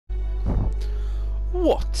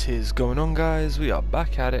What is going on, guys? We are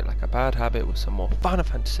back at it like a bad habit with some more Final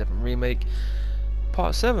Fantasy VII Remake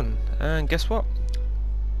Part 7, and guess what?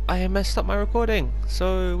 I messed up my recording,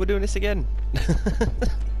 so we're doing this again.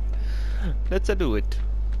 Let's do it.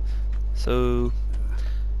 So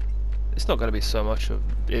it's not going to be so much of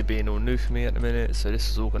it being all new for me at the minute, so this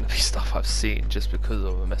is all going to be stuff I've seen just because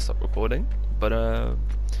of a messed up recording. But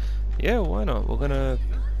yeah, why not? We're going to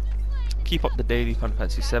keep up the daily Final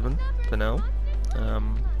Fantasy VII for now.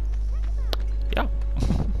 Yeah.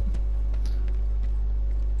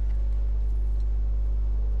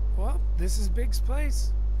 Well, this is Big's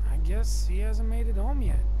place. I guess he hasn't made it home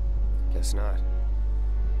yet. Guess not.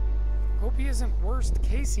 Hope he isn't worst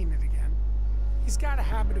casing it again. He's got a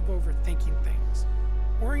habit of overthinking things,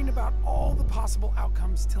 worrying about all the possible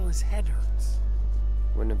outcomes till his head hurts.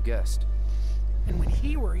 Wouldn't have guessed. And when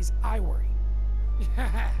he worries, I worry.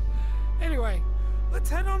 Anyway, let's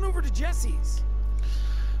head on over to Jesse's.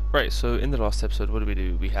 Right, so in the last episode, what did we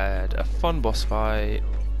do? We had a fun boss fight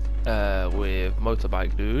with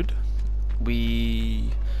Motorbike Dude. We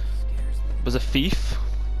was a thief.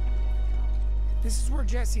 This is where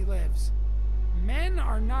Jesse lives. Men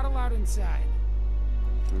are not allowed inside.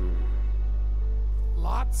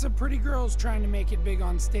 Lots of pretty girls trying to make it big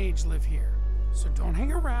on stage live here. So don't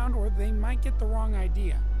hang around or they might get the wrong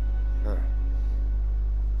idea. Huh.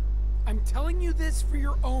 I'm telling you this for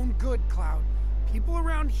your own good, Cloud. People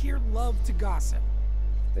around here love to gossip.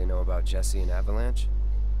 They know about Jesse and Avalanche?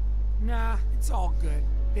 Nah, it's all good.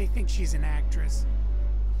 They think she's an actress.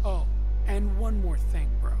 Oh, and one more thing,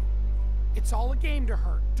 bro. It's all a game to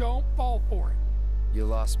her. Don't fall for it. You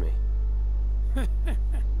lost me.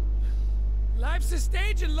 Life's a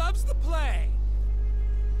stage and love's the play.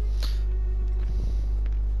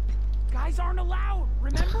 Guys aren't allowed,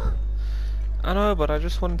 remember? I know, but I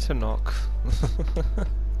just wanted to knock.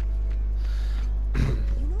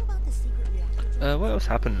 What else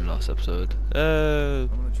happened in the last episode?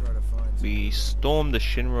 We stormed the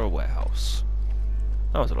Shinra warehouse.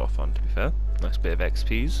 That was a lot of fun, to be fair. Nice bit of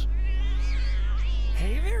XPs.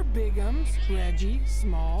 Hey there, Bigums, Reggie,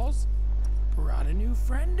 Smalls. Brought a new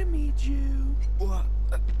friend to meet you. What?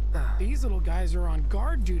 These little guys are on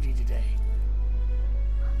guard duty today.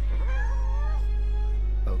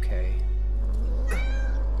 Okay.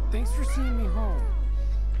 Thanks for seeing me home.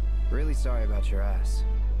 Really sorry about your ass.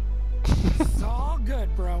 It's all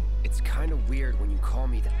good, bro. It's kind of weird when you call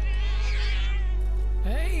me that.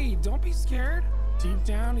 Hey, don't be scared. Deep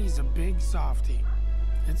down, he's a big softie.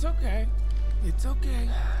 It's okay. It's okay.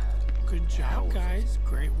 Good job, guys.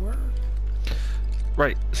 Great work.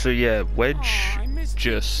 Right, so yeah, Wedge Aw, I missed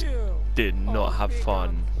you just too. did not have big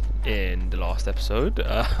fun in the last episode.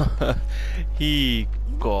 He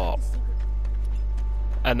got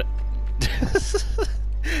and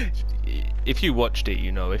if you watched it,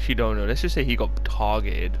 you know. If you don't know, let's just say he got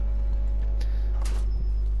targeted.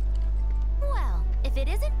 Well, if it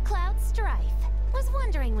isn't Cloud Strife. Was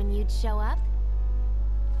wondering when you'd show up.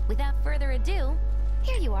 Without further ado,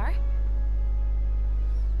 here you are.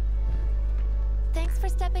 Thanks for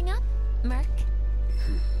stepping up, Merc.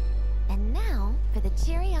 And now for the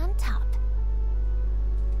cherry on top.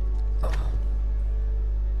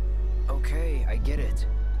 Okay, I get it.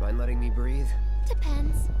 Mind letting me breathe?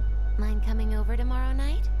 Depends. Mind coming over tomorrow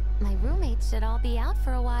night? My roommates should all be out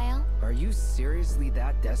for a while. Are you seriously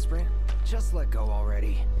that desperate? Just let go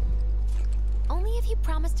already. Only if you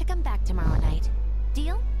promise to come back tomorrow night.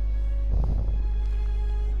 Deal?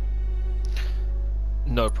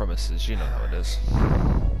 No promises, you know how it is.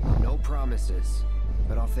 No promises,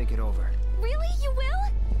 but I'll think it over. Really? You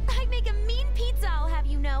will? I'd make a mean pizza, I'll have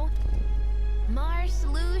you know. Marsh,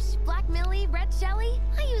 Loosh, Black Millie, Red Shelly.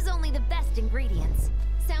 I use only the best ingredients.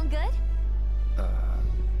 Sound good?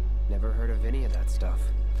 Never heard of any of that stuff.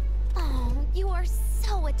 Oh, you are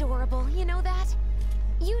so adorable, you know that?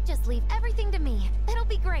 You just leave everything to me. It'll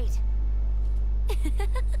be great.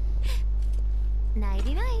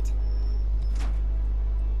 Nighty-night.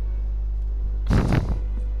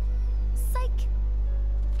 Psych.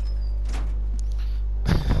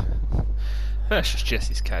 That's just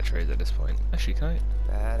Jesse's catchphrase at this point. Actually, can I?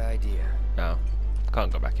 Bad idea. No,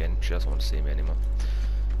 can't go back in. She doesn't want to see me anymore.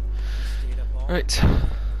 Right,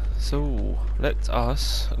 so let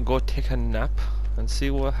us go take a nap and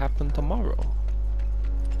see what happened tomorrow.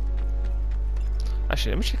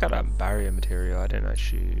 Actually, let me check out that barrier material. I didn't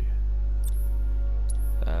actually.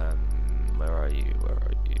 Where are you? Where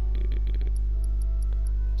are you?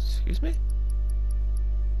 Excuse me?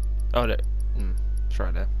 Oh, there. It's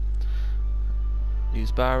right there.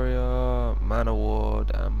 Use barrier, mana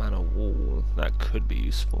ward, and mana wall. That could be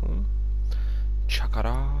useful.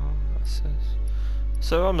 Chakara, it says.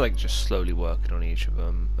 So I'm like just slowly working on each of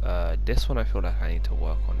them. This one I feel like I need to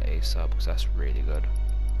work on ASAP because that's really good.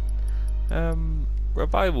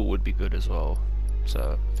 Revival would be good as well. So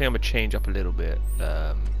I think I'm gonna change up a little bit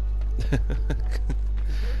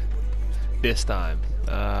this time.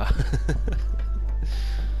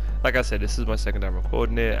 Like I said, this is my second time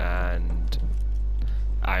recording it, and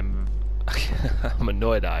I'm I'm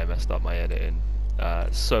annoyed that I messed up my editing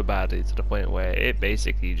so badly to the point where it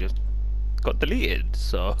basically just got deleted.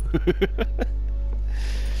 So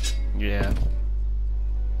yeah.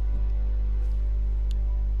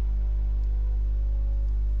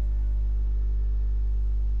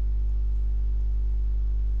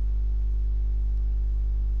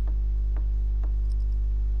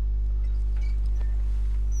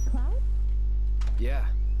 Yeah,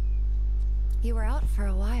 You were out for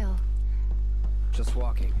a while. just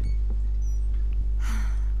walking.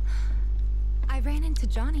 I ran into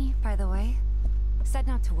Johnny, by the way. Said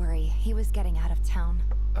not to worry, he was getting out of town.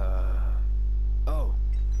 Oh,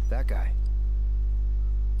 that guy.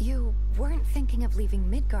 You weren't thinking of leaving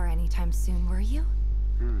Midgar anytime soon, were you?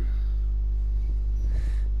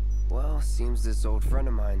 Well, seems this old friend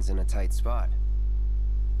of mine's in a tight spot.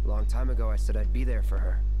 A long time ago I said I'd be there for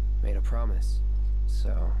her. Made a promise.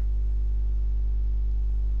 So...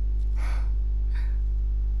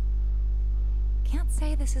 Can't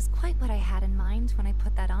say this is quite what I had in mind when I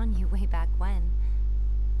put that on you way back when.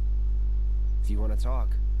 if you want to talk,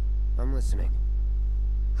 I'm listening.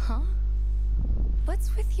 Huh?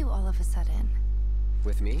 What's with you all of a sudden?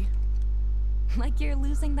 With me? Like you're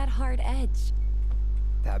losing that hard edge.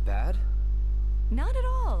 That bad? Not at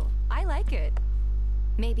all. I like it.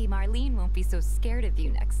 Maybe Marlene won't be so scared of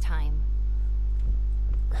you next time.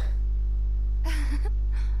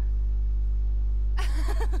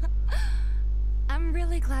 I'm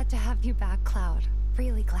really glad to have you back, Cloud.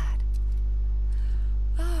 Really glad.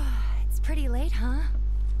 It's pretty late, huh?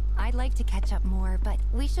 I'd like to catch up more, but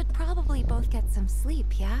we should probably both get some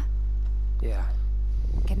sleep, yeah? Yeah.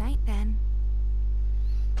 Good night, then.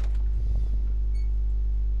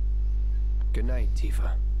 Good night,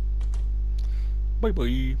 Tifa. Bye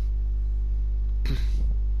bye.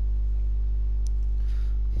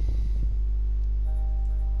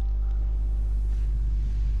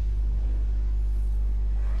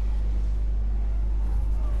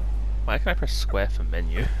 Why can I press square for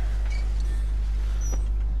menu?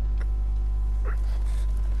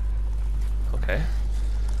 Okay.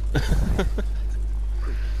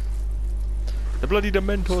 The bloody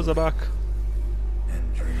Dementors are back.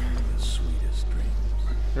 And dream the sweetest dreams.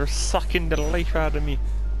 You're sucking the life out of me.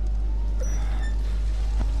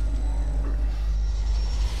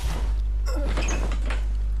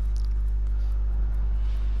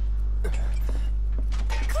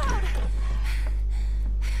 Cloud!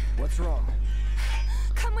 What's wrong?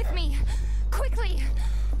 Come with me! Quickly!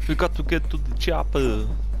 We got to get to the chopper.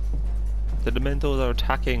 The Dementors are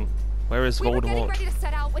attacking. Where is We were getting Voldemort? ready to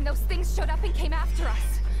set out when those things showed up and came after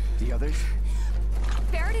us. The others?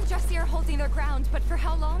 Barrett and Jesse are holding their ground, but for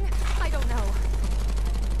how long? I don't know.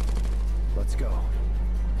 Let's go.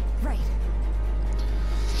 Right.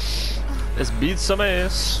 Let's beat some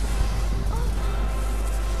ass.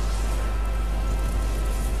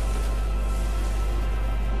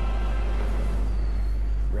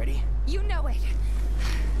 Ready? You know it.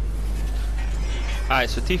 Alright,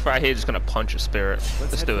 so Tifa right here is just gonna punch a spirit.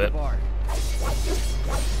 Let's head do for the it. bar.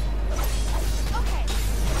 Okay.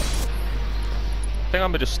 I think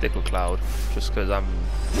I'm gonna just stick with Cloud, just because I'm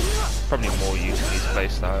probably more used to his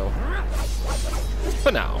playstyle.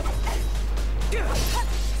 For now.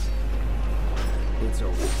 It's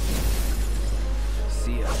over.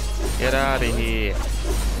 See ya. Get out of here.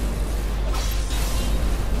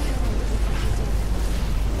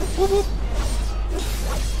 Whoop, whoop.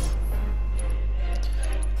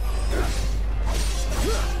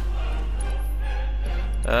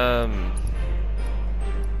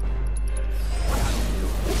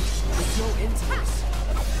 Let's go into this.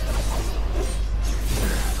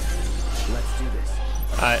 Let's do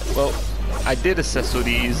this. Well, I did assess all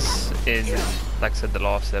these in, like I said, the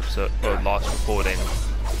last episode, or last recording.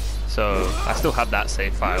 So, I still have that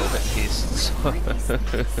save file at least. So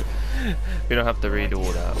we don't have to read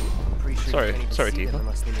all that. Pretty sure Sorry, you can't even sorry, see them Tifa.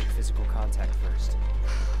 unless they make physical contact first.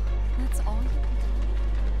 That's all.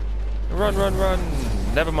 Run, run, run!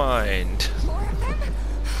 Never mind. More of them?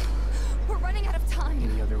 We're running out of time.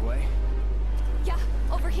 Any other way? Yeah,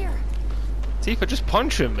 over here. Tifa, just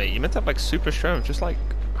punch him, mate. You meant to have like super strength, just like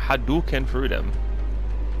Hadouken through them.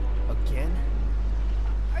 Again?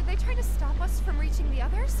 Are they trying to stop us from reaching the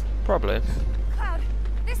others? Probably. Cloud,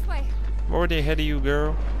 this way. I'm already ahead of you,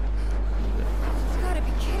 girl. Gotta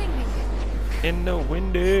In the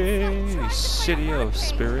windy city of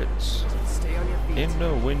spirits. Stay on your feet. In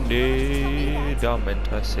the windy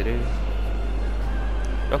Domenta city.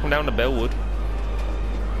 Welcome down to Bellwood.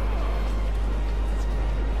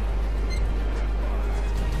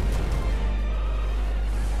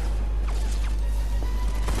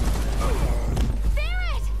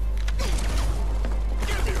 Barrett!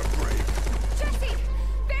 Give me a break. Jesse!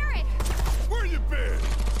 Barrett! Where you been?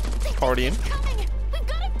 Partying. Coming! We've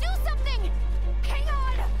got to do something! Hang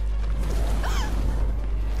on!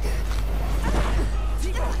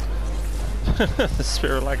 The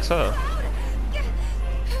spirit likes her.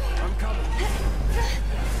 I'm coming.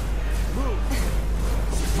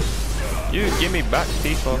 You give me back,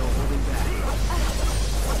 Tifa. Holding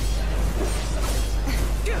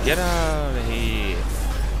back. Get out of here.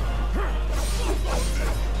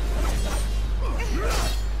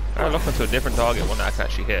 I'm looking to a different target, one that I can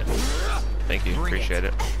actually hit. Thank you, appreciate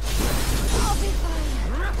it. I'll be fine.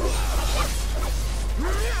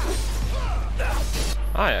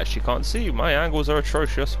 I actually can't see you. My angles are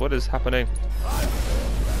atrocious. What is happening?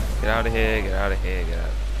 Get out of here, get out of here, get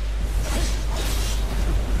out.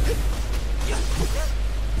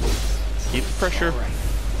 Keep the pressure.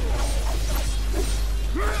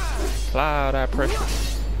 Apply that pressure.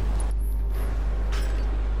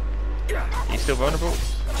 You still vulnerable?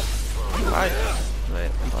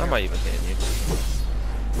 Wait, am I even hitting you?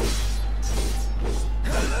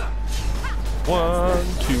 1,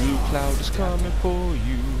 2, cloud is coming for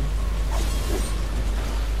you.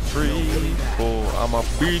 3, 4, I'ma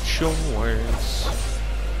beat your ass.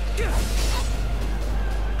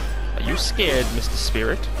 Are you scared, Mr.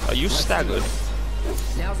 Spirit? Are you staggered?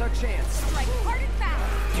 Now's our chance. Strike hard and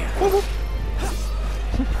fast. Whoop, whoop.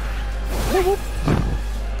 Whoop, whoop.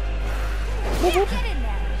 Whoop, whoop. Get in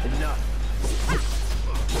there. Enough.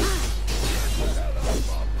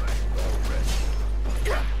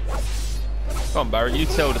 Come on, Barry, you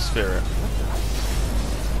tell the spirit.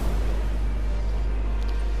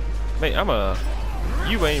 Mate,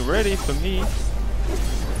 you ain't ready for me.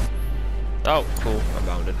 Oh, cool, I'm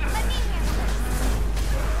bounded.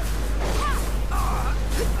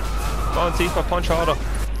 Come on, Tifa, punch harder.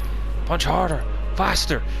 Punch harder,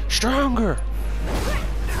 faster, stronger.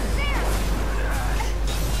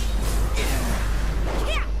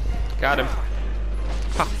 Got him.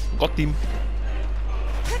 Ha, got him.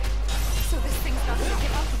 So this thing's not gonna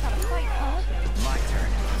get up without a fight, huh? My turn.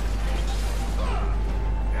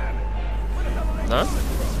 Huh?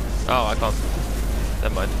 Oh, I can't.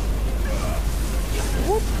 Never mind.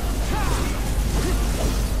 Whoop.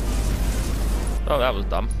 Oh, that was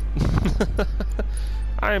dumb.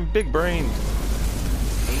 I am big brained.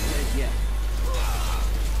 Ain't dead yet.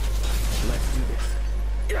 Let's do this.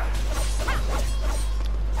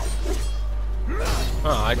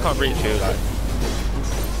 Oh, I can't reach you, like.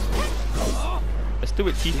 Let's do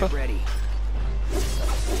it, Get Tifa. ready.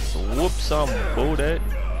 Whoop some bullet.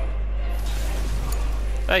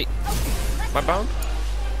 Hey, am I bound?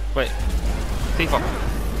 Wait, Tifa.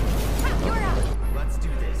 You're out. Let's do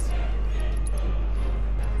this.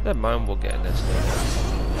 Never mind, we'll get in this thing.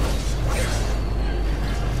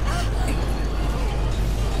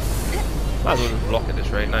 Might as well just block at this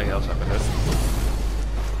rate, nothing else I can do.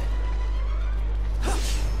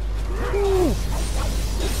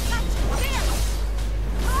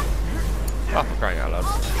 Oh, for crying out loud.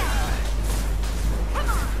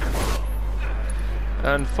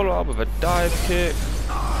 And follow up with a dive kick.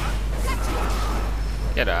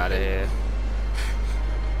 Get out of here.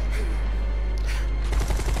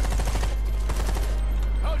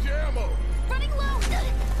 How's your ammo? Running low.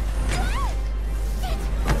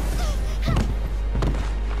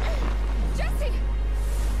 Jesse.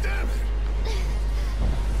 Damn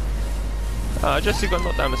it. Jesse got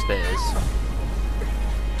knocked down the stairs.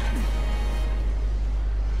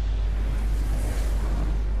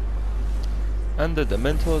 And the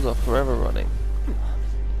Dementors are forever running.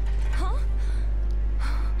 Huh?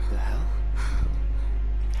 The hell?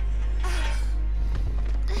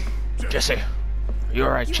 Jesse, you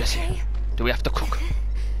alright, You Jesse? okay? Do we have to cook?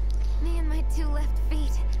 Me and my 2 left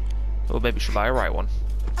feet. Or maybe we should buy a right one.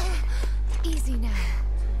 Easy now.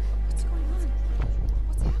 What's going on?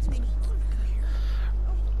 What's happening?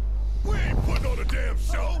 We ain't putting on a damn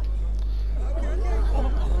show.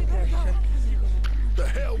 The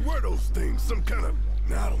hell were those things? Some kind of...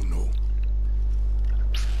 I don't know.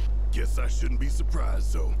 Guess I shouldn't be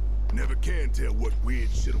surprised, though. Never can tell what weird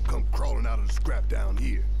shit'll come crawling out of the scrap down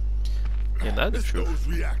here. Yeah, that's It's true. those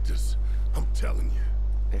reactors. I'm telling you.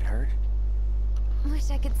 It hurt? Wish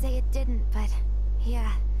I could say it didn't, but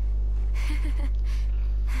yeah.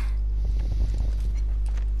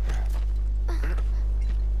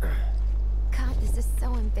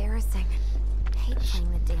 hate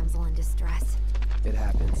playing the damsel in distress. It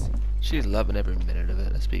happens. She's loving every minute of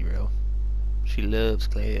it, let's be real. She loves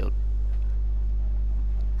Cloud.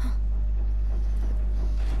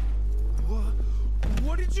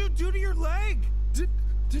 What did you do to your leg?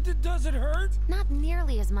 Does it hurt? Not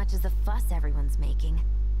nearly as much as the fuss everyone's making.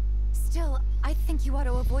 Still, I think you ought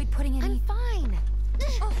to avoid putting any... I'm fine.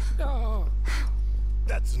 Oh.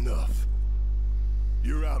 That's enough.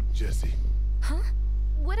 You're out, Jesse. Huh?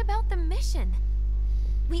 What about the mission?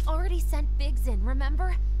 We already sent Biggs in,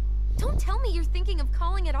 remember? Don't tell me you're thinking of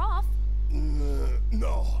calling it off.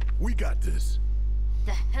 No, we got this.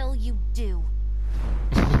 The hell you do.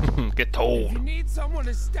 Get If told. you need someone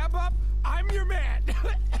to step up, I'm your man.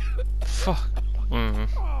 Fuck.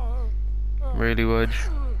 Oh. Really would.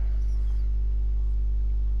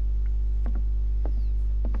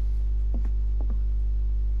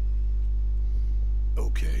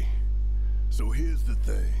 Okay, so here's the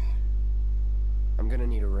thing. I'm gonna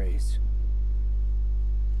need a raise.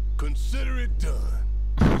 Consider it done.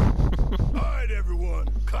 Alright, everyone,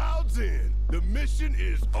 Cloud's in. The mission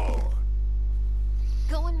is on.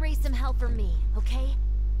 Go and raise some hell for me, okay?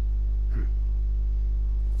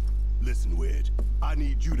 Listen, Wedge, I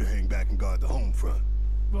need you to hang back and guard the home front,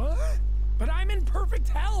 What? But I'm in perfect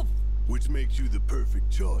health. which makes you the perfect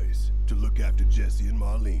choice to look after Jesse and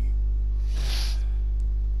Marlene.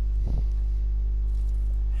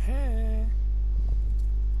 Hey.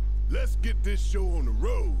 Let's get this show on the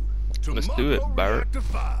road. Let's do it, Tomorrow, Barrett. Reactor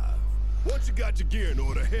 5. Once you got your gear in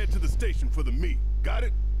order, head to the station for the meet. Got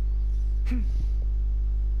it?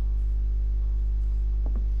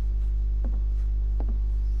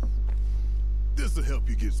 This'll help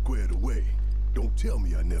you get squared away. Don't tell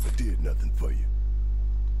me I never did nothing for you.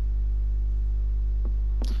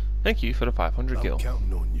 Thank you for the 500 I'm gil.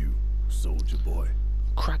 counting on you, soldier boy.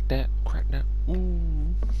 Crack that, crack that.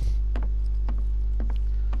 Ooh.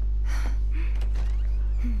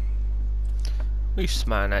 What are you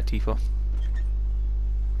smiling at, Tifa?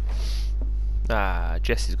 Ah,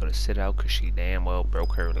 Jesse's gonna sit out because she damn well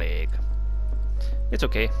broke her leg. It's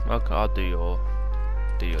okay. I'll do your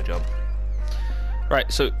job.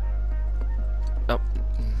 Right. So. Oh.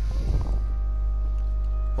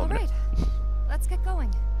 All right, let's get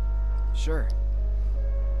going. Sure.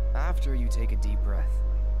 After you take a deep breath.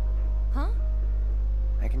 Huh?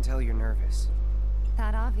 I can tell you're nervous.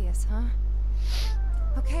 That obvious, huh?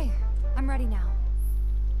 Okay, I'm ready now.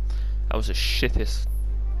 That was the shittest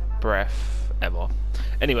breath ever.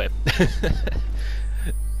 Anyway,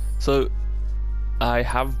 so I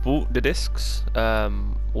have bought the discs,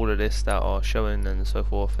 all the discs that are showing and so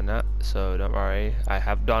forth and that, so don't worry. I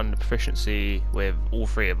have done the proficiency with all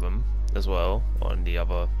three of them as well on the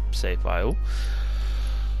other save file.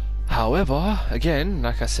 However, again,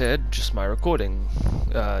 like I said, just my recording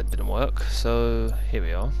didn't work, so here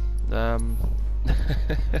we are.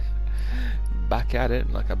 Back at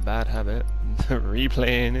it like a bad habit,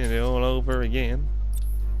 replaying it all over again.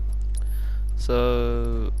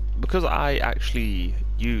 So, because I actually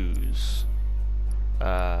use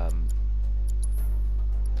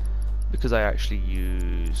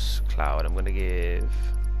Cloud, I'm gonna give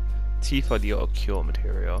Tifa the auto cure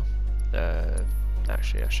material.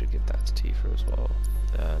 Actually, I should give that to Tifa as well.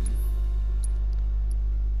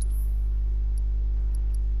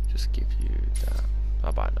 Just give you that.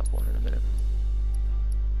 I'll buy another one in a minute.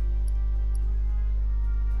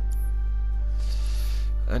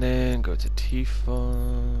 And then go to Tifa.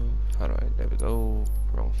 How do I? There we go.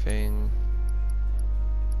 Wrong thing.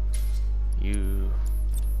 You.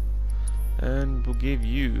 And we'll give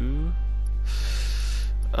you.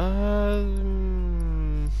 We'll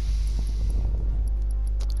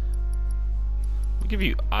give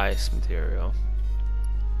you ice material.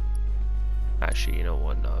 Actually, you know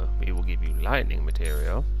what? No, we will give you lightning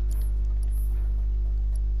material.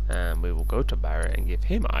 And we will go to Barrett and give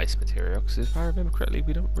him ice material, because if I remember correctly,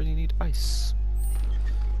 we don't really need ice.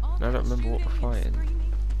 And I don't remember what we're fighting.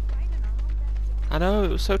 I know, it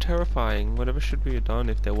was so terrifying. Whatever should we have done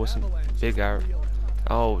if there wasn't big arrow?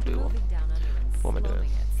 Oh, do one. What am I doing?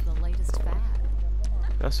 Wrong one.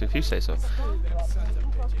 That's if you say so.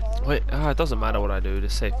 Wait, it doesn't matter what I do. The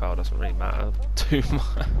save file doesn't really matter too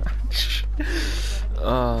much.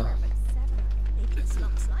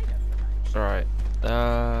 Alright.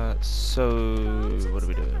 So what are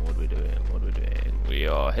we doing? We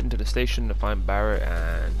are heading to the station to find Barrett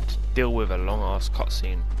and deal with a long ass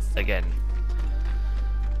cutscene again.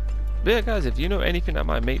 But yeah, guys, if you know anything that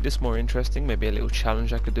might make this more interesting, maybe a little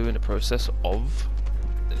challenge I could do in the process of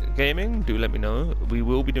gaming, do let me know. We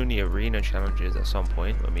will be doing the arena challenges at some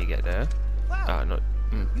point when we get there. Wow, Not.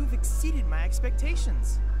 you've exceeded my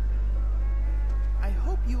expectations. I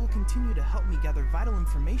hope you will continue to help me gather vital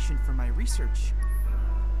information for my research.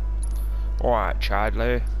 Alright,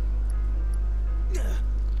 Chadley.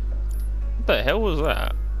 What the hell was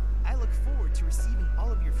that? I look forward to receiving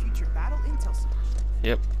all of your future battle intel submissions.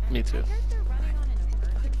 Yep, me too.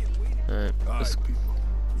 Alright, let's... Alright, people.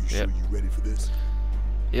 You sure Yep. you ready for this?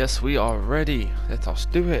 Yes, we are ready. Let us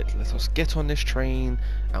do it. Let us get on this train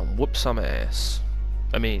and whoop some ass.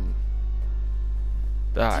 I mean...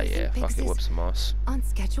 Ah, Do you yeah, think fuck Biggs it, is whoop some ass. on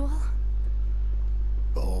schedule?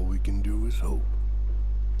 All we can do is hope.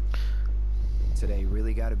 Today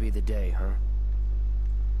really gotta be the day, huh?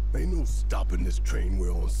 Ain't no stopping this train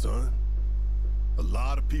we're on, son. A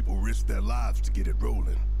lot of people risk their lives to get it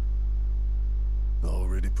rolling.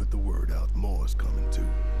 Already put the word out, more's coming too.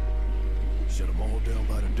 Shut them all down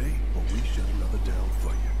by today, or we shut another down for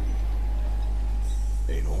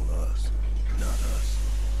you. Ain't on us, not us.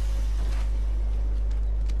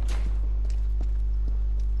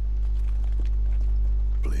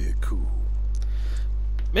 Play it cool.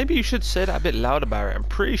 Maybe you should say that a bit louder, Barrett. I'm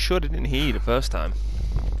pretty sure they didn't hear you the first time.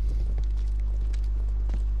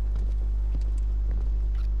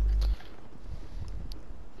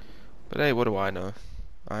 But hey, what do I know?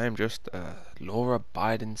 I am just a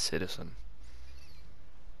law-abiding citizen.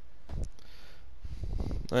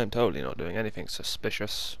 I am totally not doing anything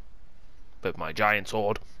suspicious with my giant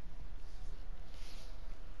sword.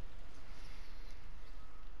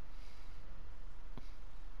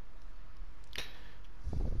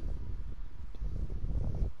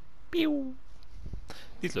 Pew!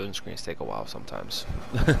 These loading screens take a while sometimes.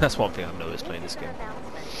 That's one thing I've noticed playing this game.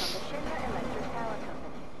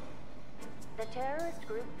 The terrorist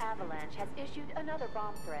group Avalanche has issued another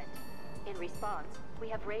bomb threat. In response, we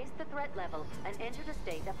have raised the threat level and entered a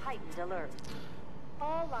state of heightened alert.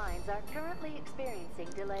 All lines are currently experiencing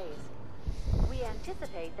delays. We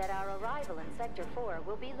anticipate that our arrival in Sector 4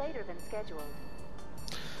 will be later than scheduled.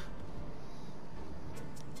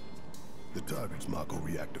 The target's Mako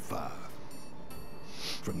Reactor 5.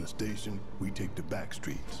 From the station, we take the back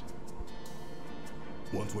streets.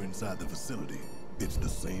 Once we're inside the facility, it's the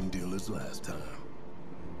same deal as last time.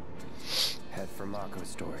 Head for Mako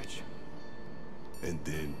storage. And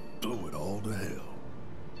then blow it all to hell.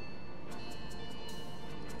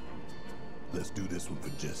 Let's do this one for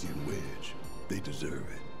Jesse and Wedge. They deserve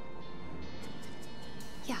it.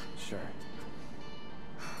 Yeah. Sure.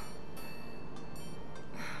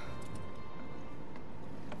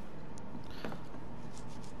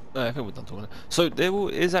 I think we're done talking. So there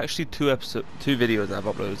is actually two videos that I've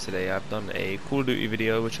uploaded today. I've done a Call of Duty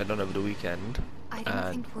video, which I done over the weekend. I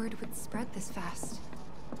didn't think word would spread this fast.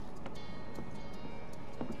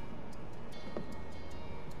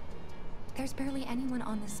 There's barely anyone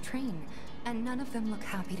on this train, and none of them look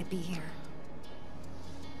happy to be here.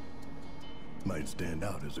 Might stand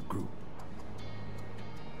out as a group.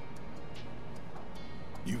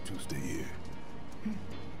 You two stay here.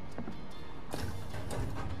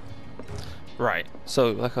 Right,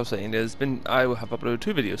 so like I was saying, I have uploaded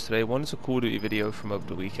two videos today. One is a Call of Duty video from over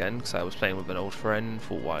the weekend, because I was playing with an old friend,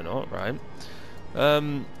 thought why not, right?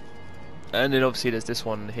 And then obviously there's this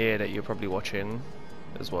one here that you're probably watching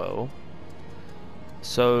as well.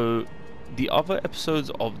 So the other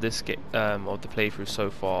episodes of this game, of the playthrough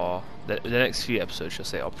so far, the next few episodes, should I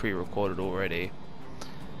say, are pre-recorded already.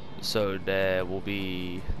 So there will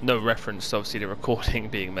be no reference to obviously the recording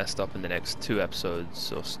being messed up in the next two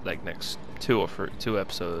episodes, or like next two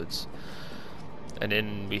episodes. And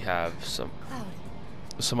then we have some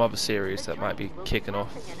other series that might be kicking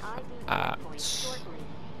off at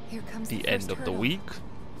Here comes the first end of the hurdle. week.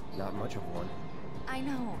 Not much of one. I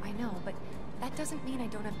know, but that doesn't mean I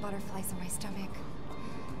don't have butterflies in my stomach.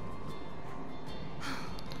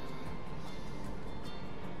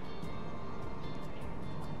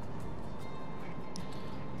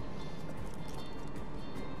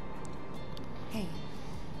 Hey,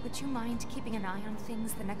 would you mind keeping an eye on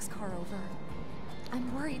things the next car over?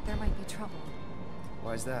 I'm worried there might be trouble.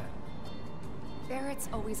 Why's that? Barrett's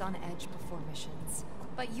always on edge before missions,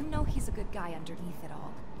 but you know he's a good guy underneath it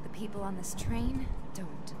all. The people on this train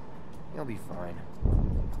don't. You'll be fine.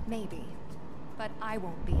 Maybe, but I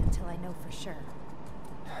won't be until I know for sure.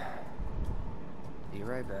 Be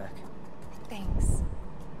right back. Thanks.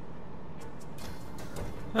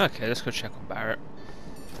 Okay, let's go check on Barrett.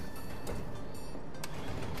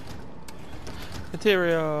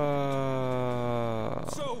 Materia.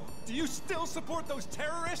 So, do you still support those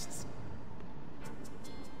terrorists?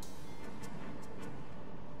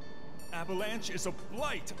 Avalanche is a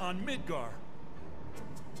blight on Midgar.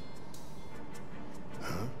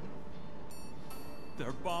 Huh?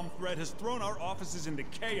 Their bomb threat has thrown our offices into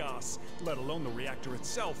chaos, let alone the reactor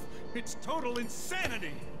itself. It's total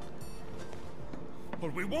insanity!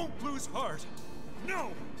 But we won't lose heart. No!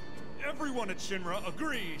 Everyone at Shinra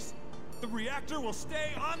agrees. The reactor will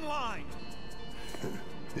stay online.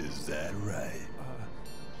 Is that right?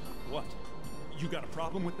 What? You got a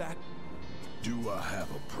problem with that? Do I have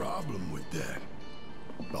a problem with that?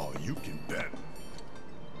 Oh, you can bet.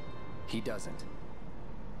 He doesn't.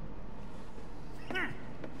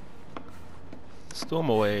 Storm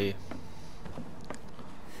away.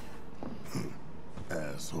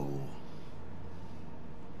 Asshole.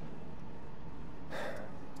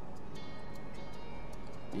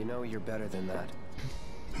 You know you're better than that.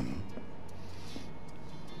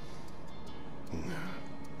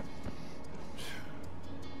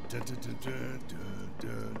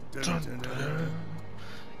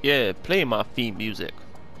 Yeah, play my theme music.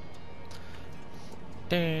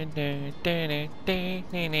 And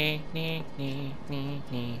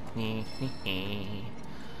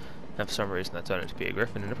for some reason I turned it to be a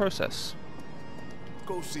griffin in the process.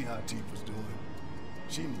 Go see how Tifa's doing.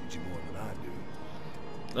 She needs you more than I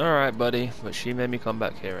do. Alright, buddy, but she made me come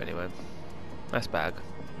back here anyway. Nice bag.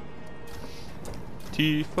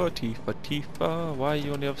 Tifa, Tifa, Tifa, why are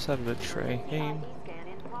you on the other side of the train? Scan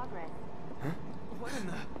in progress. What in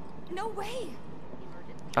the... No way!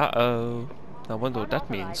 Uh-oh. I wonder what that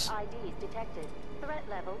means. Unauthorized IDs detected. Threat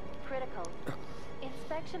level critical.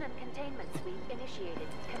 Inspection and containment sweep initiated,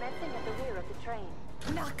 commencing at the rear of the train.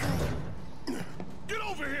 Not good. Get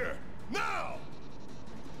over here! Now!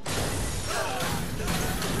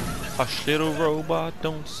 Hush, little robot,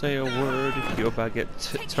 don't say a word if you're about to get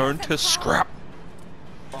turned to scrap.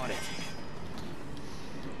 On it.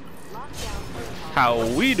 How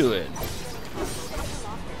we doing?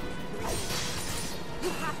 You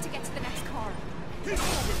have to get to the next car.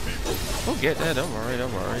 We'll get there, don't worry,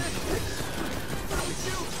 don't worry.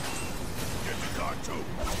 Get the car too!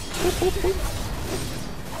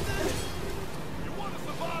 You want to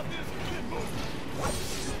survive this? Get moving!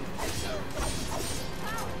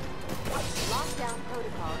 Lockdown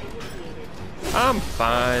protocol initiated. I'm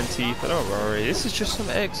fine, Tifa, don't worry. This is just some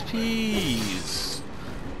XPs.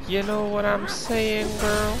 You know what I'm saying,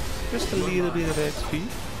 girl? Just a little bit of XP.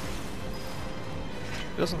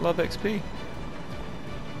 Who doesn't love XP?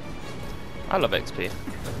 I love XP.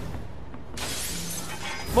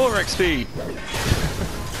 More XP!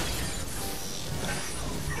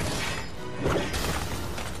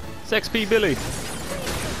 It's XP Billy.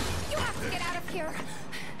 You have to get out of here.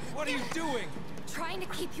 What are you doing? Trying to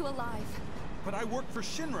keep you alive. But I work for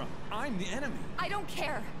Shinra. I'm the enemy. I don't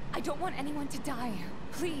care. I don't want anyone to die.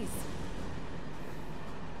 Please.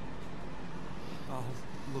 I'll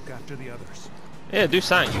look after the others. Yeah, do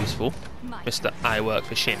something useful. My Mr. I work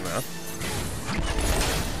for Shinra.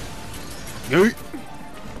 Yeet.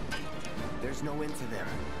 There's no end to them.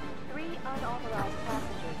 3 unauthorized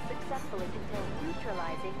passengers successfully contained,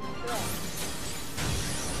 neutralizing the threat.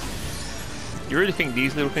 You really think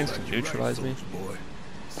these little things can neutralize me? Boy.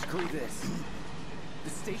 Screw this. The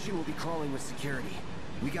station will be crawling with security.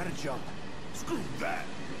 We gotta jump. Screw that!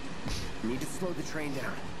 Need to slow the train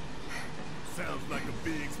down. Sounds like a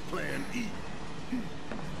Biggs plan E.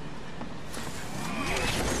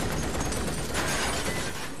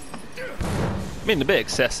 I mean, a bit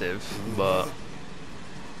excessive, but...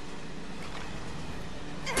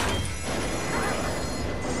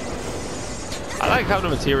 I like how the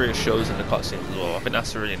material shows in the cutscenes as well. I think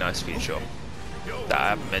that's a really nice feature that I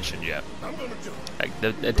haven't mentioned yet. I'm gonna jump. Like,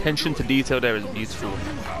 the attention to detail there is beautiful.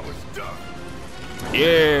 I was done.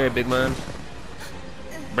 Yeah, big man.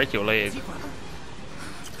 Break your leg.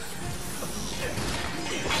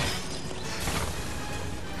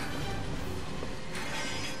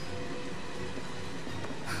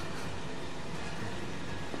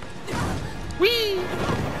 Whee!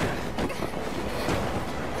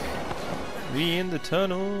 We in the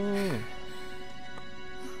tunnel.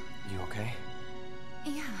 You okay?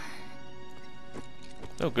 Yeah.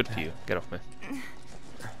 Oh, good for you. Get off me.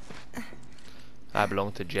 I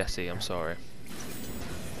belong to Jesse. I'm sorry.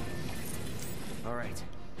 All right.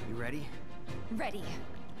 You ready? Ready.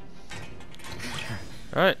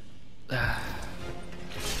 All right.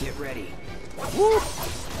 Get ready. Woo!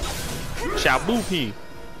 Shaboopy.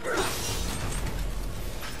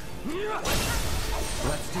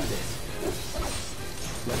 Let's do this.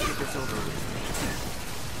 Let's get this over with.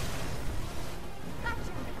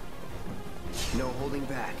 No holding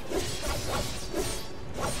back.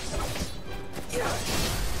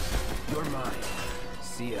 You're mine.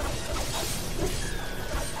 See ya.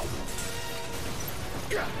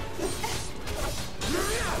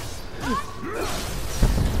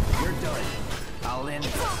 You're done. I'll end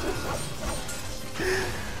it.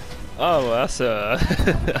 Oh, well, that's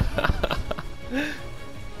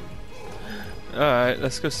Alright,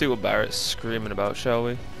 let's go see what Barrett's screaming about, shall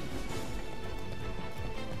we?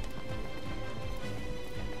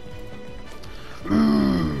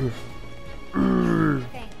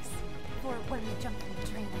 Thanks. For when we jumped in the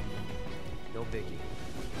train, I mean. No biggie.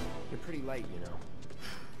 You're pretty light, you know.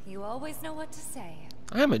 You always know what to say.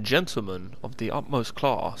 I am a gentleman of the utmost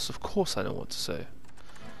class. Of course I know what to say.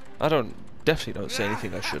 Definitely don't say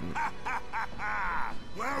anything I shouldn't.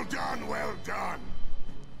 Well done, well done.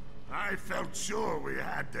 I felt sure we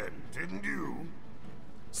had them, didn't you?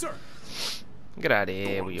 Sir, Get out of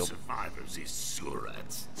here, Born Wheel. survivors, these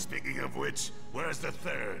surats. Speaking of which, where's the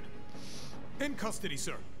third? in custody,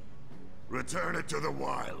 sir. Return it to the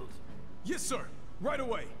wild. Yes, sir. Right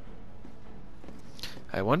away.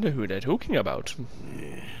 I wonder who they're talking about.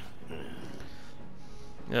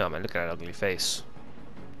 Yeah, man, look at that ugly face.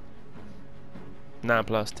 9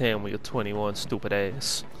 plus 10 with your 21 stupid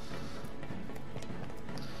ass.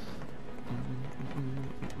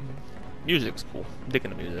 Music's cool.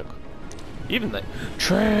 Digging the music. Even the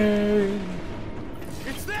train.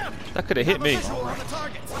 It's them! That could have hit me. Visual on the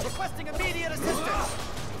target. Requesting immediate assistance.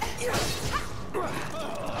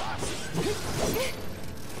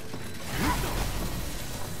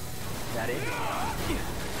 That it?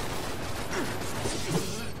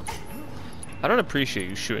 I don't appreciate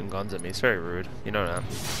you shooting guns at me. It's very rude. You know that.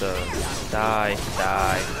 So, die,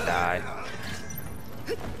 die, die.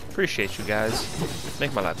 Appreciate you guys.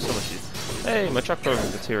 Make my life so much easier. Hey, my truck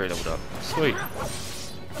program material leveled up. Sweet.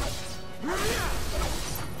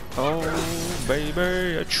 Oh,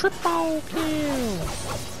 baby, a triple kill.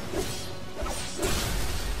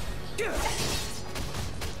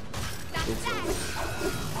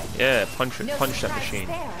 Yeah, punch that machine.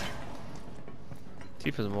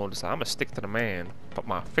 Tifa's more just like, I'm gonna stick to the man. Put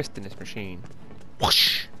my fist in this machine.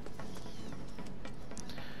 Whoosh!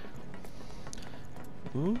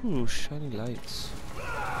 Ooh, shiny lights.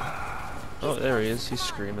 Oh, there he is. He's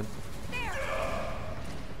screaming.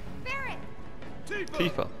 Barrett!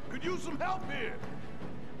 Tifa. Could use some help here.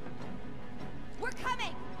 We're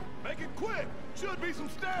coming! Make it quick. Should be some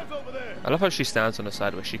stairs over there. I love how she stands on the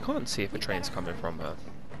side where she can't see if a train's coming from her.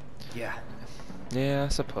 Yeah. Yeah, I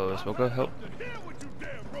suppose. We'll go help. Hear what you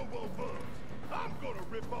damn robo-bugs. I'm gonna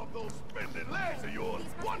rip off those spindly legs of yours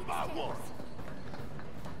one by one.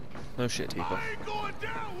 No shit, Tifa. I ain't going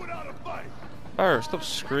down without a fight. Barrett, stop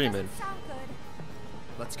screaming. Sound good.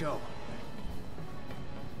 Let's go.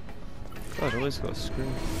 God, I always gotta scream.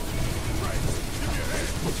 It's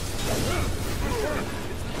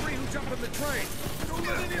the three who jumped on the train. Don't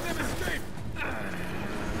let any of them escape.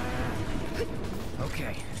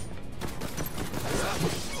 Okay.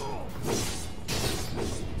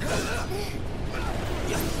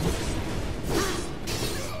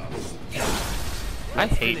 I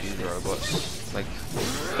hate these robots. Like,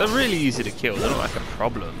 they're really easy to kill. They're not like a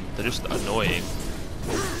problem. They're just annoying.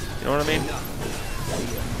 You know what I mean?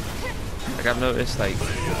 Like, I've noticed, like,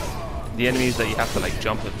 the enemies that you have to, like,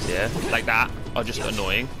 jump into, yeah? Like that, are just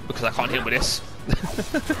annoying. Because I can't hit with this.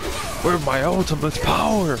 Where's my ultimate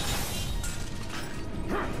power?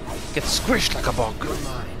 Get squished like a bug.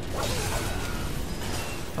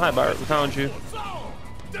 Hi, Barrett. We found you.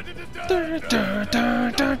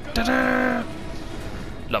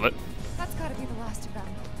 Love it. That's gotta be the last of them,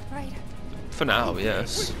 right? For now,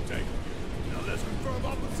 yes. Now let's confirm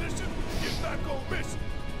our position. Get back on mission.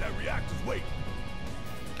 That reactor's waiting.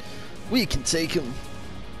 We can take him.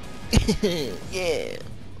 Yeah.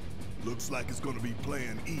 Looks like it's gonna be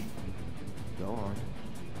Plan E. Go on.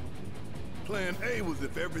 Plan A was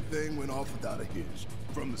if everything went off without a hitch.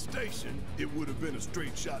 From the station, it would have been a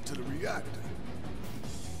straight shot to the reactor.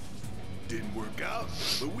 Didn't work out,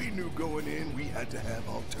 but we knew going in we had to have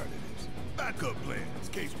alternatives. Backup plans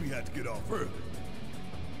in case we had to get off early.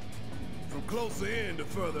 From closer in to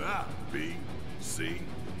further out, B, C,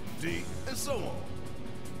 D, and so on.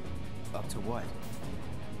 Up to what?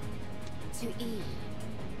 To E.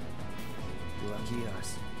 Lucky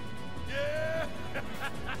us. Yeah!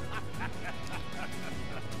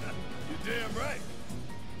 You're damn right.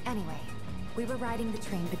 Anyway, we were riding the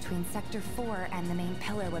train between Sector 4 and the main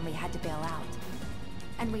pillar when we had to bail out.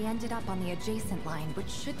 And we ended up on the adjacent line, which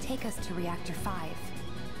should take us to Reactor 5.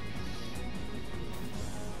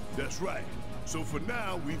 That's right. So for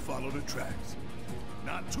now, we follow the tracks.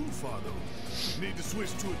 Not too far, though. Need to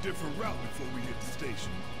switch to a different route before we hit the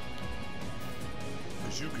station.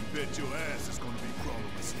 Because you can bet your ass is going to be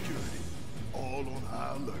crawling with security. All on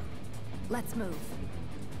high alert. Let's move.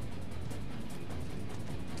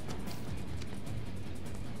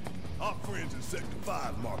 Sector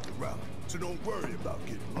 5 marked the route, so don't worry about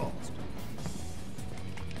getting lost.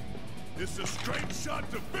 It's a straight shot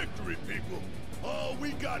to victory, people. All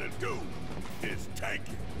we gotta do is take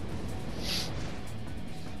it.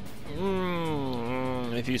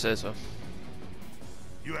 If you say so.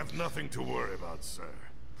 You have nothing to worry about, sir.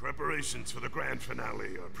 Preparations for the grand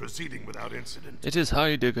finale are proceeding without incident. It is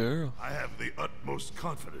Heidegger. I have the utmost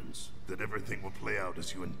confidence that everything will play out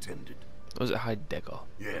as you intended. Was it Heidegger?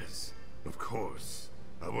 Yes, of course.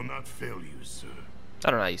 I will not fail you, sir.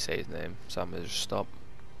 I don't know how you say his name, so I'm gonna just stop.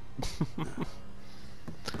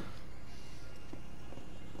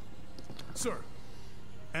 Sir,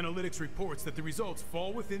 analytics reports that the results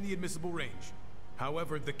fall within the admissible range.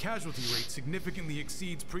 However, the casualty rate significantly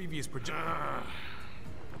exceeds previous projections.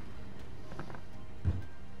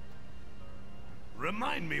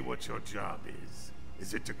 Remind me what your job is.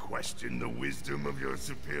 Is it to question the wisdom of your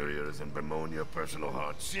superiors and bemoan your personal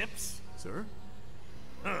hardships? Sir?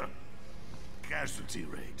 Huh. Casualty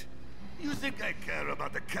rate. You think I care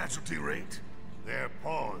about the casualty rate? They're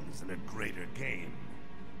pawns in a greater game.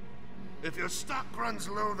 If your stock runs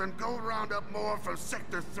low, then go round up more from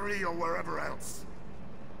Sector 3 or wherever else.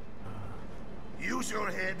 Use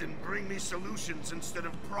your head and bring me solutions instead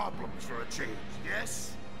of problems for a change,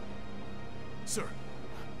 yes? Sir.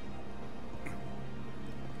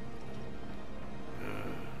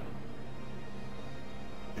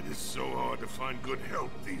 It is so hard to find good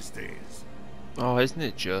help these days. Oh, isn't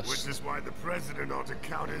it Which just? is why the President ought to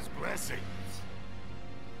count his blessings.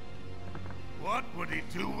 What would he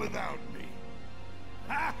do without me?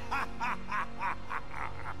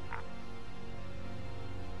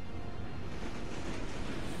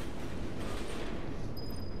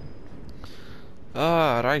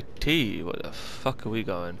 Alrighty, where the fuck are we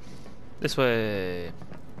going? This way.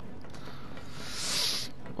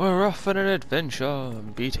 We're off on an adventure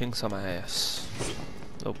and beating some ass.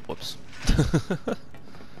 Oh, whoops. Hey,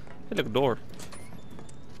 look, a door.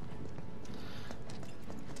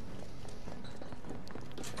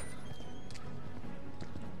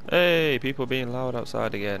 Hey, people being loud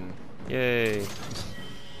outside again. Yay.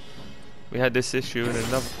 We had this issue in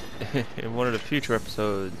another in one of the future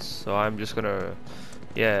episodes, so I'm just gonna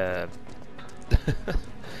yeah.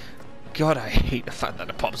 God, I hate the fact that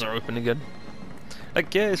the pubs are open again.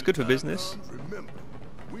 Like, yeah, it's good for business. Remember,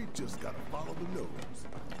 we just gotta follow the nose.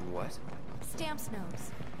 What? Stamp's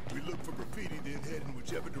nose. We look for graffiti, then head in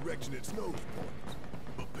whichever direction its nose points.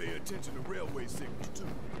 But pay attention to railway signals too.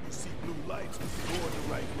 You see blue lights, go in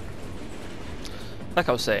the right way. Like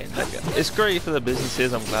I was saying, like, it's great for the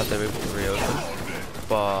businesses. I'm glad they're able to reopen,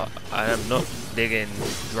 but I am not digging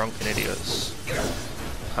drunken idiots.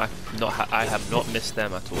 I have not missed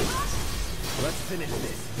them at all. Let's finish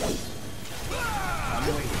this. I'm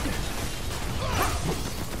waiting.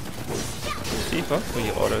 Tifa, for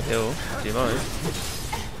your auto heal, do you mind?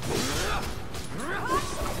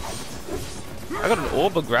 I got an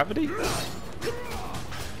orb of gravity?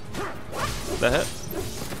 The heck?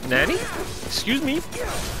 Nanny? Excuse me?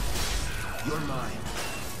 You're mine.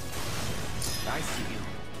 I see you.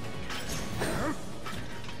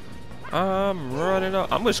 I'm running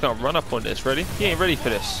up. I'm just gonna run up on this. Ready? He ain't ready for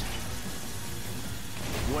this.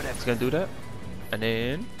 Whatever. He's gonna do that. And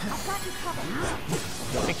then...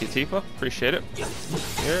 Thank you, Tifa. Appreciate it.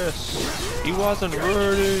 Yes. He wasn't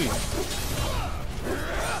ready.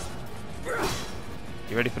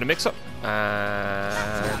 You ready for the mix-up?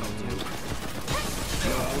 And...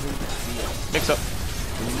 Mix up.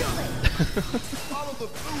 Follow the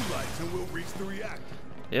blue lights and we'll reach the reactor.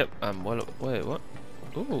 Yep, well, wait, what?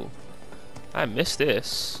 Ooh. I missed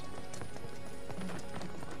this.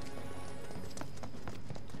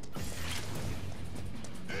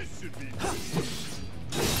 This should be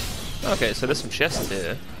Okay, so there's some chests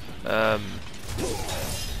here. Oh,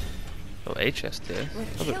 a chest here. We're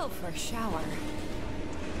killed for a shower.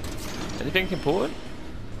 Anything important?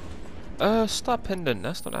 Star pendant.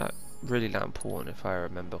 That's not that really that important if I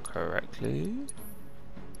remember correctly.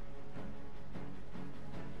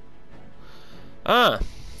 Ah,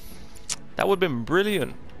 that would have been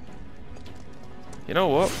brilliant. You know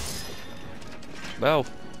what? Well,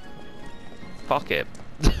 fuck it.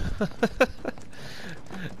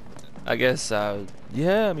 I guess,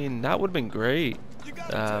 yeah, I mean, that would have been great. You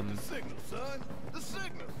gotta check the signal, son. The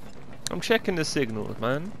signal. I'm checking the signals,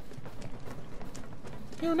 man.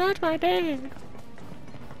 You're not my dad.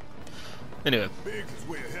 Anyway. Biggs is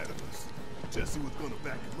way ahead of us. Jesse was gonna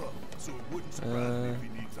back him up, so it wouldn't surprise me if he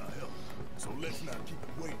needs our help. So let's not keep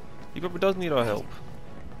him waiting. He probably does need our help.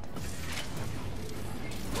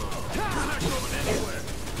 We're not going anywhere.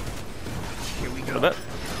 Here we In go. a bit.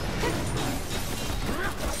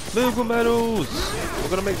 Moogle medals! We're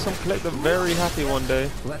gonna make some collector very happy one day.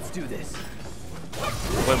 Let's do this.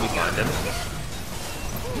 When we find him.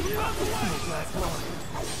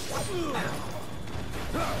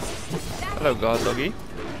 Hello, guard doggy.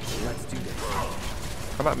 Let's do this.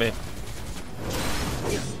 Come at me.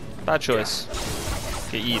 Bad choice.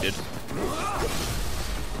 Get yeeted.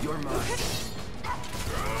 You're mine.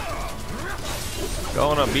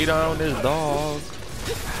 Gonna beat down this dog.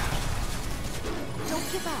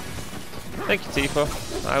 Don't give up. Thank you, Tifa.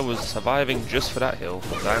 I was surviving just for that hill,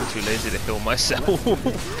 because I'm too lazy to heal myself.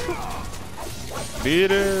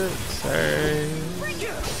 Beat it, say.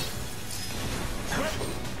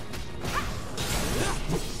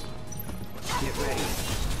 Get ready.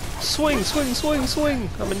 Swing, swing, swing, swing!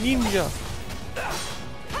 I'm a ninja.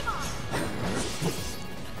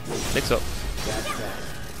 Mix up. That's that.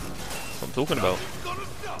 That's what I'm talking about.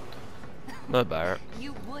 No, Barrett.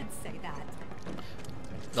 You would say that.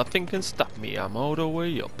 Nothing can stop me. I'm all the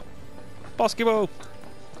way up. Basketball.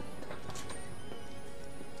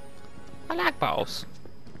 I like balls.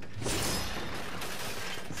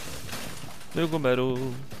 Moogle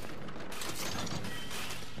medal.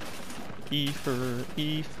 Ether,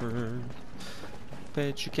 ether.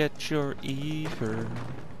 Bet you get your ether.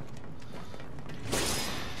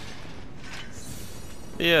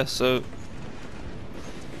 Yeah, so.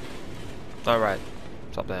 Alright.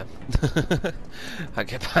 Stop there. I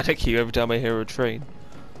get panicky every time I hear a train.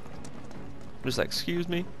 I'm just like, excuse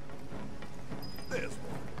me?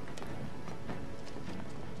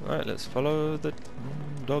 Alright, let's follow the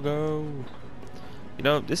doggo. You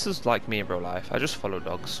know, this is like me in real life. I just follow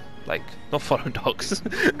dogs. Like, not follow dogs.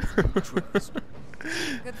 Good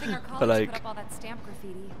thing our But college like, put up all that stamp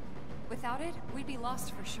graffiti. Without it, we'd be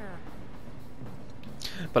lost for sure.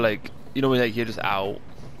 but like, you know when like, you're just out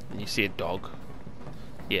and you see a dog?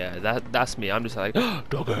 Yeah, that's me. I'm just like,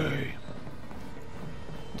 doggy.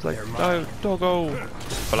 It's like, no, doggo.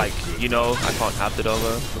 But like, you know, I can't have the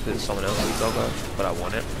doggo because it's someone else's doggo, but I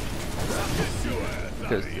want it.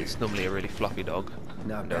 Because it's normally a really fluffy dog.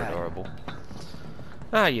 Not They're bad. adorable.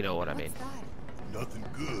 Ah, you know what I What's mean. that? Nothing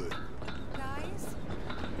good. Guys?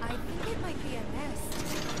 I think it might be a nest.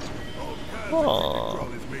 All kinds Aw. of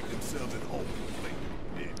crawlies make themselves at home lately.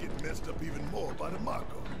 They get messed up even more by the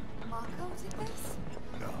Mako. Mako did this?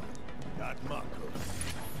 No, not Mako.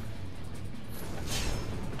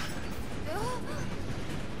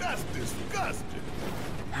 That's disgusting.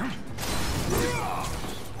 Bring it on.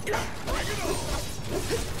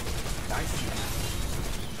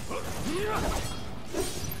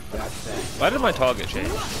 That's that. Why did my target change?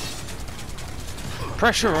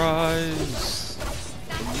 Pressurize!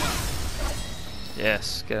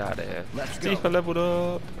 Yes, get out of here. Let's go. Tifa leveled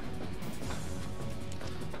up.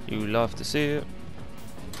 You love to see it.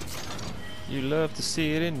 You love to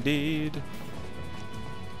see it indeed.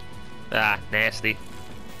 Ah, nasty.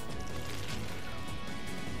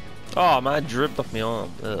 Oh man, dripped off my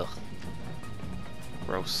arm. Ugh.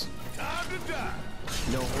 Gross. Time to die.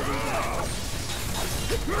 No holding back.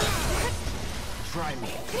 Try me.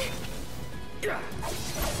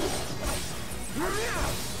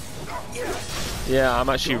 Yeah, I'm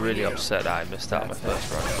actually really upset that I missed out on my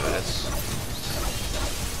first run for this.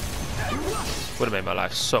 Would have made my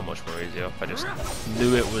life so much more easier if I just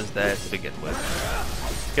knew it was there to begin with.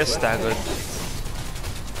 Get staggered.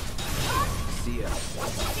 See ya.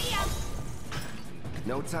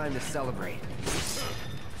 No time to celebrate.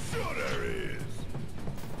 Sure there is.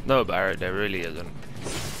 No, Barrett, there really isn't.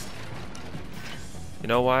 You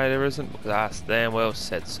know why there isn't? Because I damn well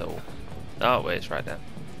said so. Oh, wait, it's right there.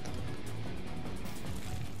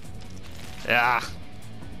 Yeah.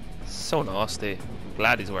 So nasty.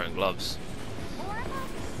 Glad he's wearing gloves.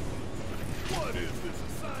 What is this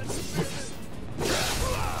assignment?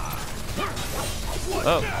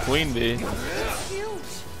 Oh, Queen Bee.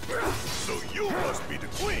 So you must be the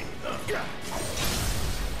queen, huh?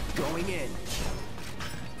 Going in.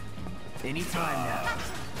 Anytime now.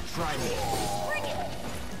 Try me.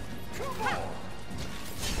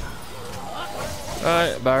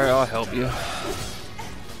 Alright, Barrett, I'll help you.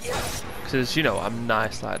 Because, you know, I'm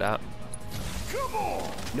nice like that. Come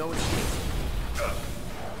on. No escape.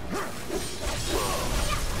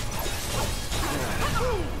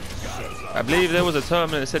 I believe there was a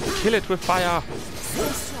term that said to kill it with fire.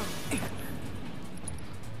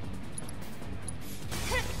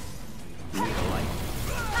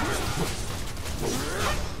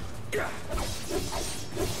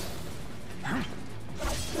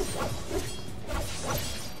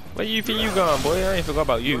 Where you think you going, boy? I ain't forgot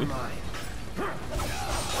about you. Mine.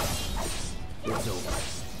 It's over.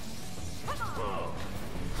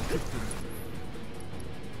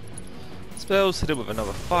 spells, hit it with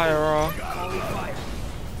another fire arc.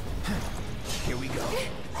 Here we go.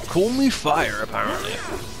 Call me fire, apparently.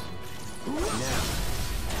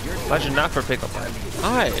 Imagine that for a pickup line.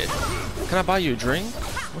 Hi, can I buy you a drink?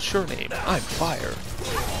 What's your name? I'm Fire.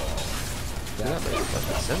 That makes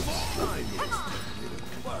perfect sense.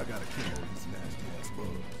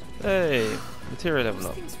 Hey, material level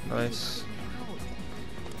up. Nice.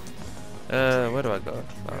 Where do I go?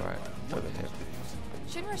 Alright, over here.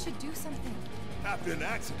 Shinra should do something. After an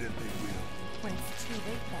accident, they will. When it's too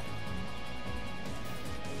late,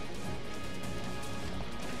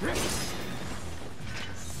 then.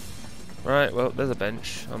 Right, well, there's a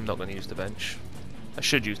bench. I'm not going to use the bench. I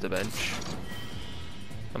should use the bench.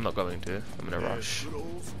 I'm not going to. I'm in a rush.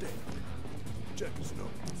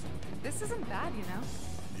 This isn't bad, you know.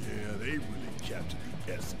 Yeah, they really captured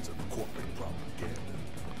the essence of corporate propaganda.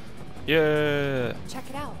 Yeah. Check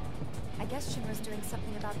it out. I guess Shinra's doing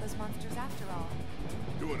something about those monsters after all.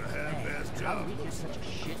 Doing a half-assed job. Such a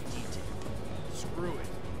shit detail. Screw it.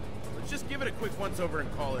 Let's just give it a quick once-over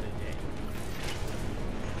and call it a day.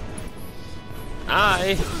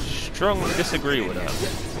 I strongly disagree with that.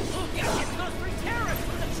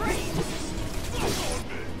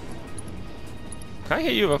 Can I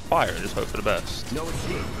hit you with a fire and just hope for the best? No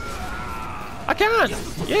escape. I can!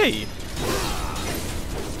 Yay!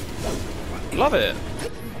 Love it.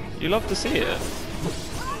 You love to see it.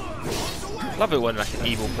 Love it when like an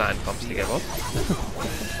evil plan comes together.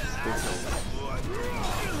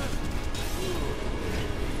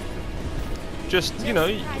 Just, you know,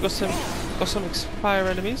 you got some fire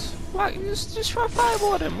enemies. Right, just try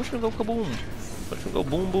fireball at them. Watch them go kaboom. Watch them go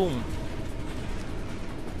boom boom.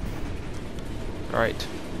 Alright.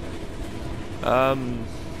 Where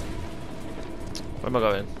am I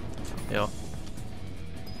going? Yeah.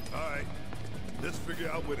 Alright, let's figure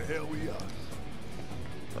out where the hell we are.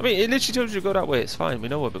 I mean, it literally tells you to go that way. It's fine. We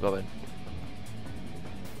know where we're going.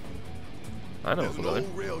 I know There's where we're an going.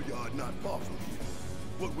 old rail yard not far from here.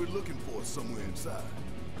 What we're looking for is somewhere inside.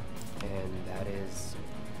 And that is...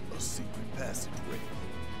 A secret passageway.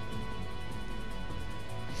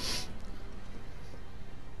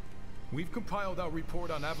 We've compiled our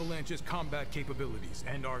report on Avalanche's combat capabilities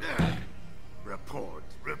and our... Report,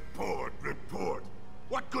 report, report.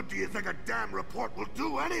 What good do you think a damn report will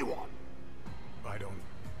do anyone? I don't...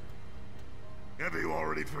 Have you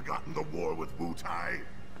already forgotten the war with Wu-Tai?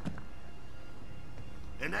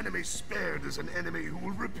 An enemy spared is an enemy who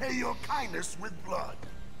will repay your kindness with blood.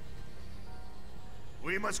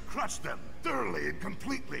 We must crush them thoroughly and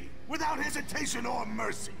completely, without hesitation or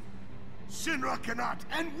mercy. Shinra cannot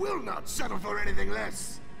and will not settle for anything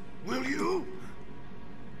less. Will you?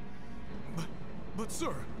 But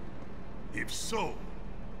sir... If so,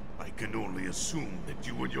 I can only assume that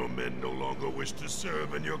you and your men no longer wish to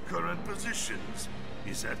serve in your current positions.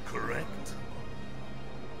 Is that correct?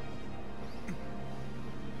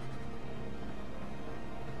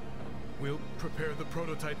 We'll prepare the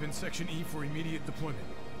prototype in Section E for immediate deployment.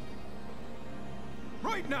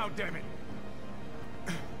 Right now, damn it!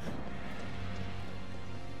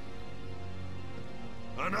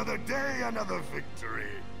 Another day, another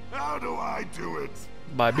victory. How do I do it?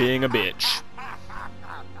 By being a bitch.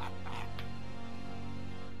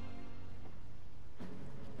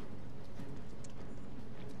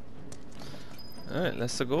 Alright,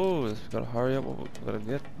 let's go. We gotta hurry up. We gotta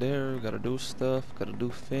get there. We gotta do stuff. Gotta do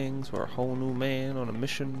things. We're a whole new man on a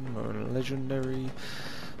mission or on a legendary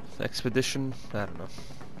expedition. I don't know.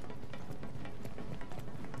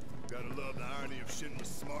 Gotta love the irony of Shinra's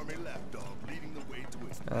smarmy lapdog leading the way to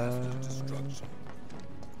its master's destruction.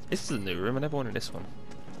 This is a new room. I never wanted this one.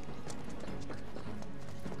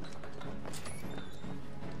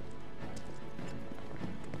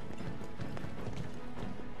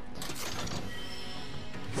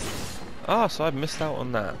 Ah, so I missed out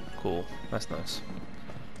on that. Cool. That's nice.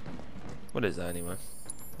 What is that anyway?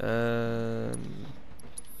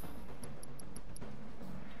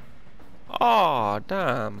 Oh,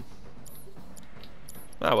 damn.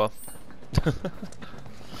 Oh well.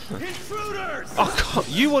 Intruders! Oh God,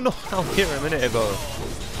 you were not out here a minute ago.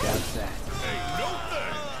 That's that. Hey, no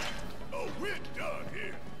thanks. Oh, we're done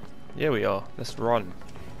here. Yeah, we are. Let's run.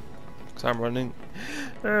 Cause I'm running.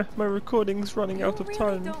 My recording's running out of You time.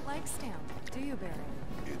 really don't like Stamp, do you, Barry?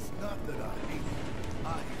 It's not that I hate it. I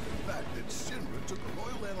hate the fact that Shinra took a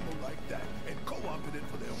loyal animal like that and co-opted it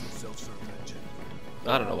for their own self-serving agenda.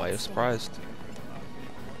 I don't know why you're surprised.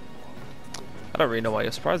 I don't really know why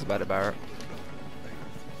you're surprised about it, Barrett.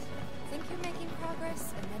 Think you're making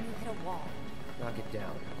progress, and then you hit a wall. Knock it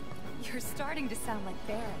down. You're starting to sound like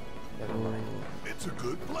Barry. Never mind. It's a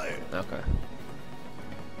good plan. Okay.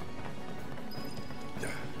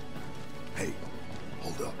 Hey,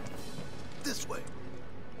 hold up. This way.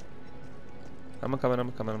 I'm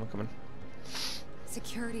coming.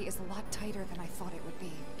 Security is a lot tighter than I thought it would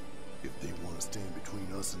be. If they want to stand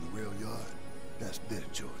between us and the rail yard, that's their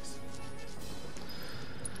choice.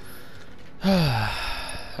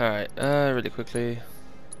 Alright, really quickly.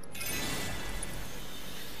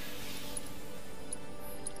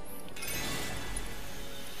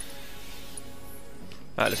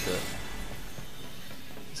 Alright, let's do it.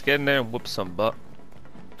 Let's get in there and whoop some butt.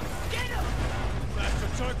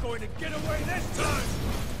 Bastards aren't going to get away this time!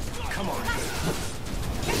 Come on.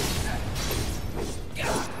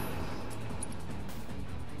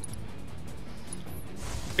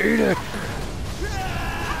 Eat it!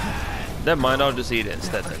 Never mind, I'll just eat it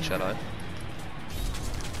instead then, shall I?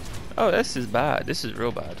 Oh, this is bad. This is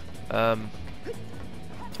real bad. I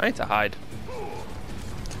need to hide.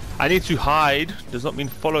 I need to hide. Does not mean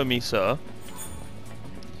follow me, sir.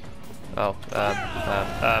 Oh,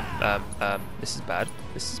 this is bad.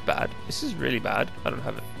 This is bad. This is really bad. I don't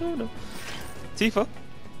have it. Oh no. Tifa.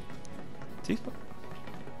 Tifa.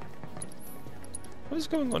 What is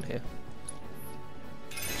going on here?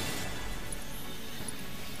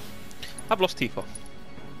 I've lost Tifa.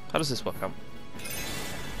 How does this work out?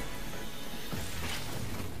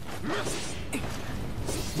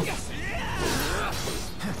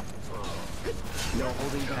 No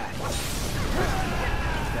holding back.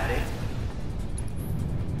 Is that it?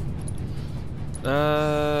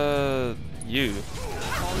 You.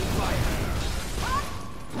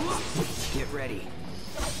 Get ready.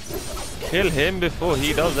 Kill him before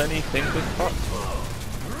he does anything with fuck.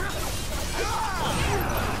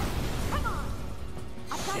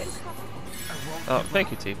 Oh,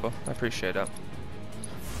 thank you, Tifa. I appreciate that.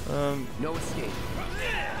 No escape.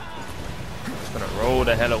 Just gonna roll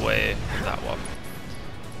the hell away from that one.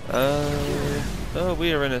 Oh,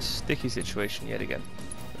 we are in a sticky situation yet again.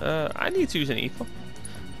 I need to use an ether.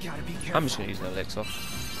 Gotta be careful. I'm just gonna use an elixir.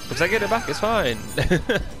 Because I get it back, it's fine.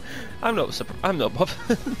 I'm not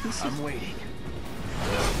bothered. I'm waiting.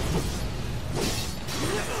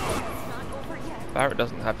 Barrett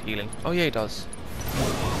doesn't have healing. Oh yeah, he does.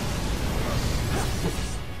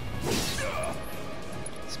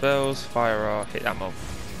 Spells, fire, hit ammo.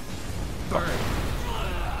 Burn.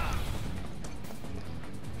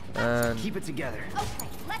 And Keep it together. Okay,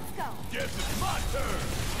 let's go. Guess it's my turn!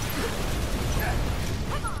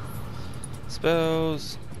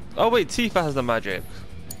 spells. Oh wait, Tifa has the magic.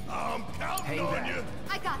 I'm counting Hang on back. you!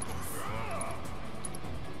 I got this.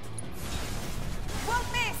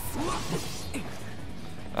 Won't miss.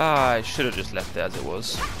 Ah, I should have just left it as it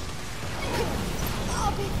was.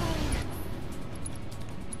 I'll be fine.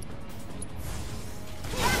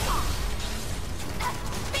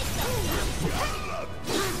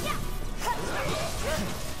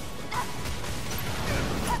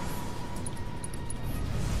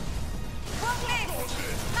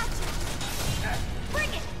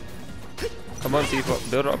 Come on,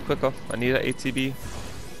 Tifa, build it up quicker. I need an ATB.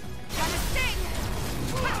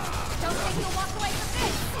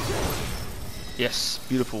 Yes,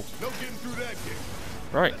 beautiful. No getting through that gate.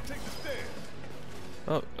 Right. Let's take the stairs.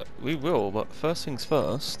 Oh, we will, but first things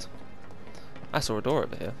first. I saw a door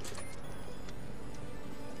over here.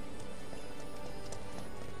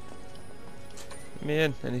 Let me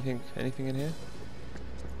in. Anything in here?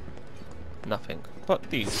 Nothing. But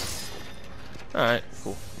these. Alright,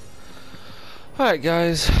 cool. Alright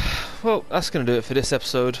guys, well that's going to do it for this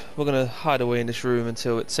episode. We're going to hide away in this room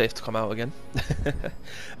until it's safe to come out again. But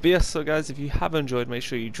yes, so guys, if you have enjoyed, make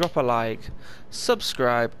sure you drop a like,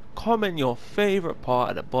 subscribe, comment your favourite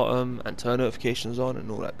part at the bottom, and turn notifications on and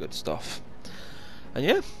all that good stuff. And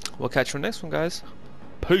yeah, we'll catch you on the next one guys.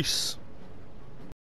 Peace!